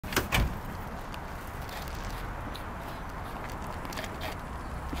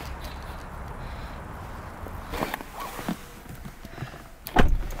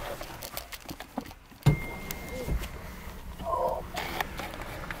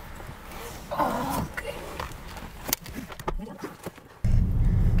Okay.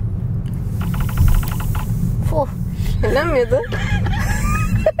 Oh, ഇത്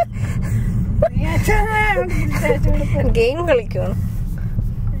game കളിക്കണം.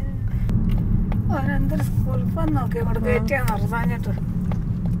 ഓരോരുത്തർ സ്കൂളിൽ പോകാൻ നോക്കി ഇവിടെ കയറ്റിയാണ് നടത്താഞ്ഞിട്ട്.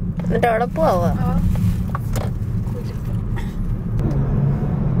 എന്നിട്ട് അവിടെ പോവാ.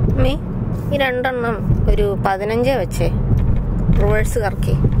 ഈ 2 ഒരു 15 വെച്ചേ. റിവേഴ്സ്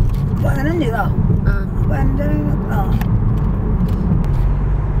കറക്കി 15 ഇതാ.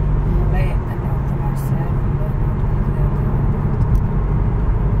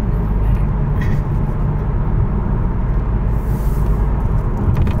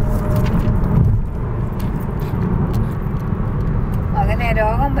 അങ്ങനെ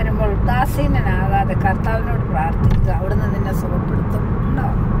രോഗം വരുമ്പോൾ ഉദാസീനനാകാതെ കർത്താവിനോട് പ്രാർത്ഥിക്കുക, അവിടുന്ന് നിന്നെ സുഖപ്പെടുത്തും. ഉണ്ടോ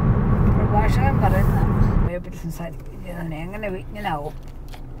പ്രഭാഷകൻ പറയുന്ന സംസാരിക്കും എങ്ങനെ വിജ്ഞനാവും.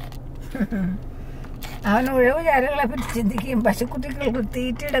 അവൻ ഉഴവുചാലുകളെ പറ്റി ചിന്തിക്കുകയും പശുക്കുട്ടികൾക്ക്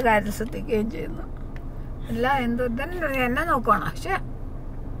തീറ്റയുടെ കാര്യം ശ്രദ്ധിക്കുകയും ചെയ്യുന്നു. എല്ലാം എന്തോ തന്നെ എന്നെ നോക്കണം. പക്ഷെ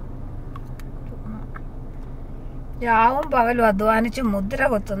രാവും പകലും അധ്വാനിച്ച് മുദ്ര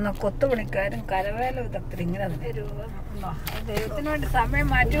കൊത്തുന്ന കൊത്തുപണിക്കാരും കരവേല വിദഗ്ധരും ഇങ്ങനെ അതിന്റെ രൂപം. ദൈവത്തിന് വേണ്ടി സമയം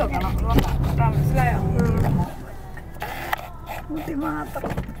മാറ്റി വെക്കണം. മനസ്സിലായോ? ബുദ്ധി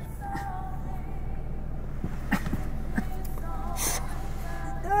മാത്രം.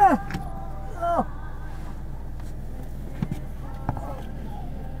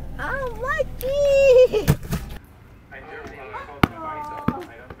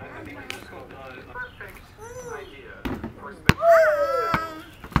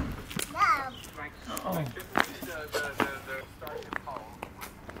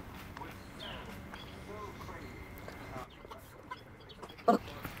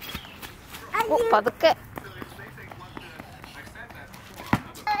 പതുക്കെ.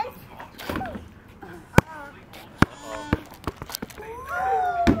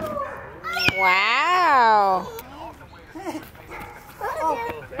 Wow.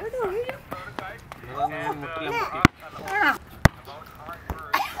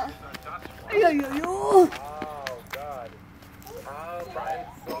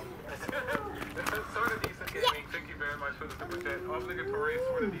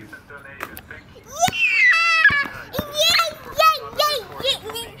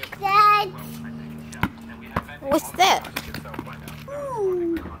 What's that?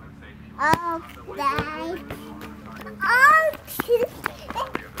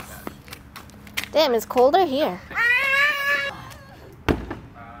 Damn, it's colder here.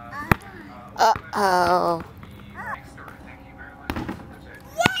 Uh-oh.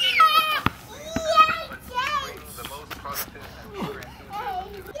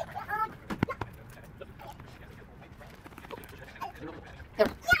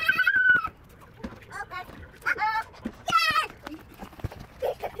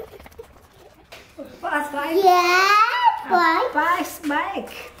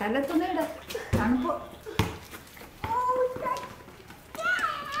 Bike. തലത്തുനിടെ തണുപ്പ്.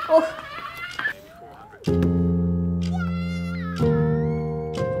 Oh.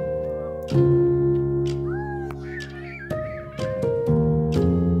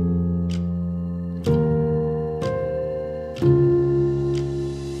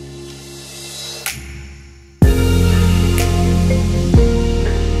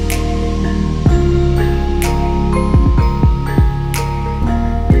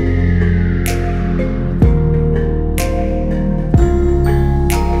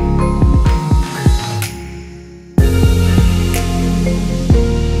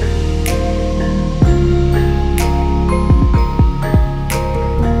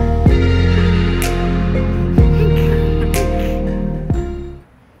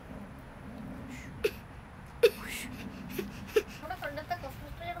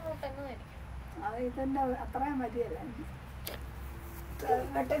 ഇതിന്റെ അത്രയും മതിയല്ല,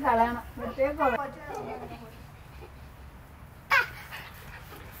 വെട്ടി കളയണം. വെട്ടിയേക്കോ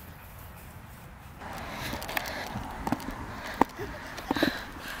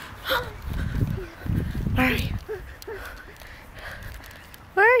Where are you?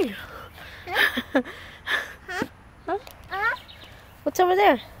 Where are you? Huh? What's over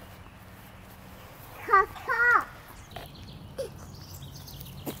there?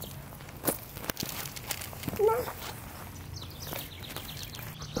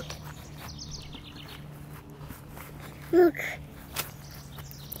 Look.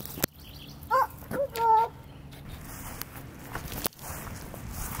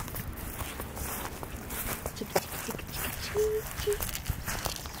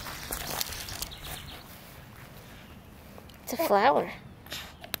 It's a flower.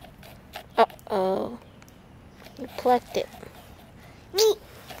 Oh. Oh. You plucked it. Me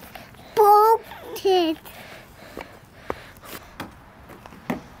poked it.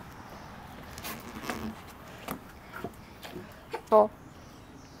 Oh.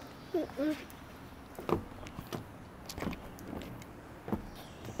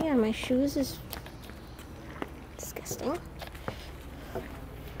 Yeah, my shoes is disgusting.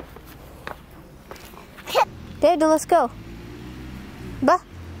 Okay, let's go. Bah.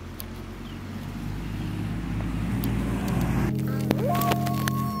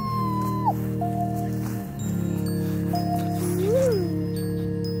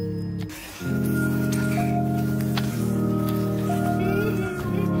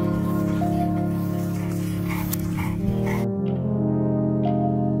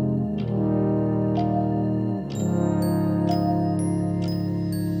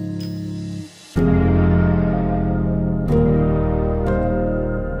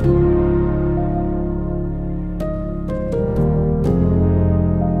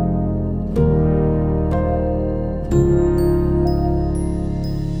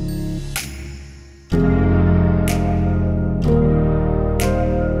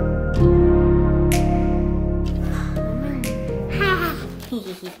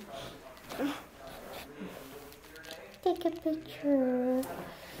 Take a picture.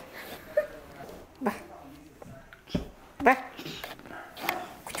 Bah. Bah.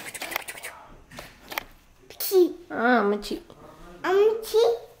 Key. Machi.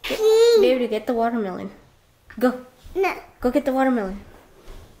 Key. David, get the watermelon. Go. No. Go get the watermelon.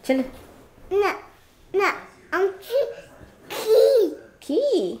 Chill. No. No. Key.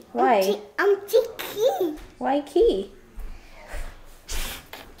 Key. Why? Key. Why key?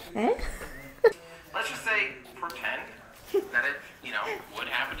 Eh? Let's just say, pretend that it, would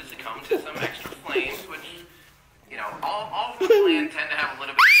happen to succumb to some extra flames, which, all land tend to have a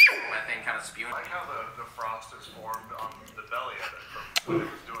little bit of methane kind of spewing. I like how the frost is formed on the belly of it from when it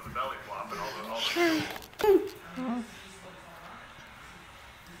was doing the belly flop and all the fuel.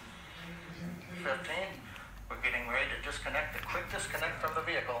 15, we're getting ready to disconnect the quick disconnect from the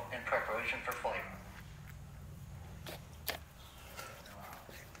vehicle in preparation for flight.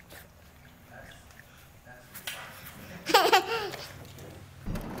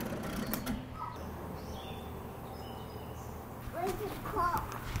 What is it called?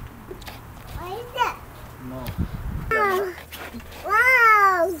 What is it? No.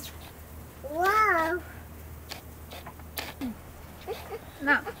 Wow. Wow.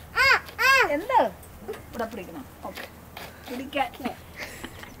 എന്താ ഇവിടെ പിടിക്കണം okay പിടിക്കാൻ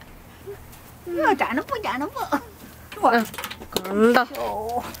തണുപ്പ് തണുപ്പ് കണ്ടോ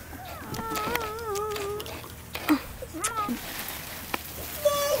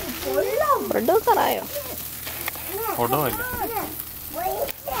bread വെക്കാറായോ ഒടുവില്ല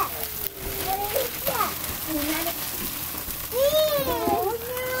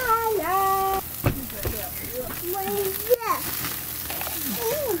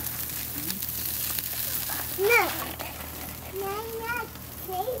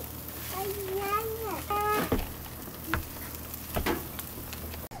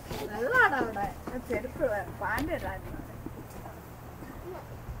വെള്ളമാണ് അവിടെ ചെരുപ്പ് പാൻ്റെ ഇടായിരുന്നു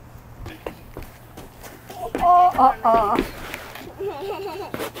ഓ ഓ ഓ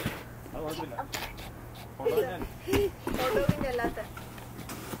ഒടുവിൻ്റെ അല്ലാത്ത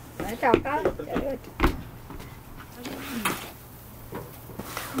ചവിട്ടാ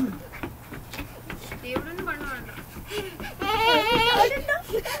ഇവിടെ പണമുണ്ടോ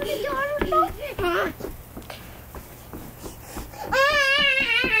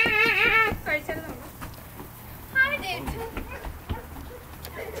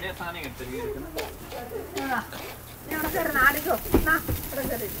നാടിക്കോ ഇവിടെ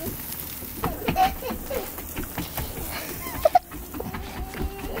കയറി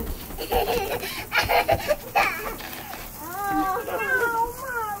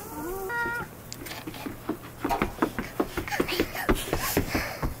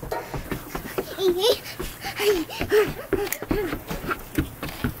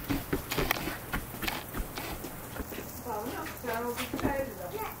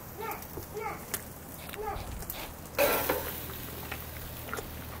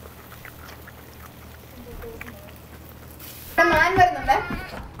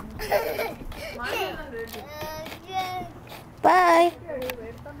ബൈ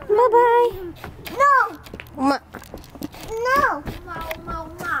ബൈ ബൈ No. ഉമ്മ No.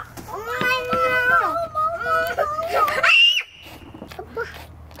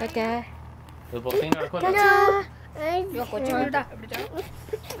 ടാറ്റാ കൊച്ചു വീടാ പിടിച്ചോ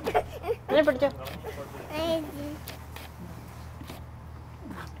എന്നെ പിടിച്ചോ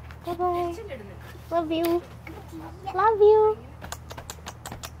Bye-bye. Love you. Love you.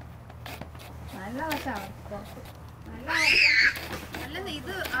 നല്ല വശമാണ് നല്ല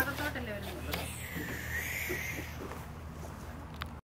ഇത് അകത്തോട്ടല്ലേ വരുന്നത്.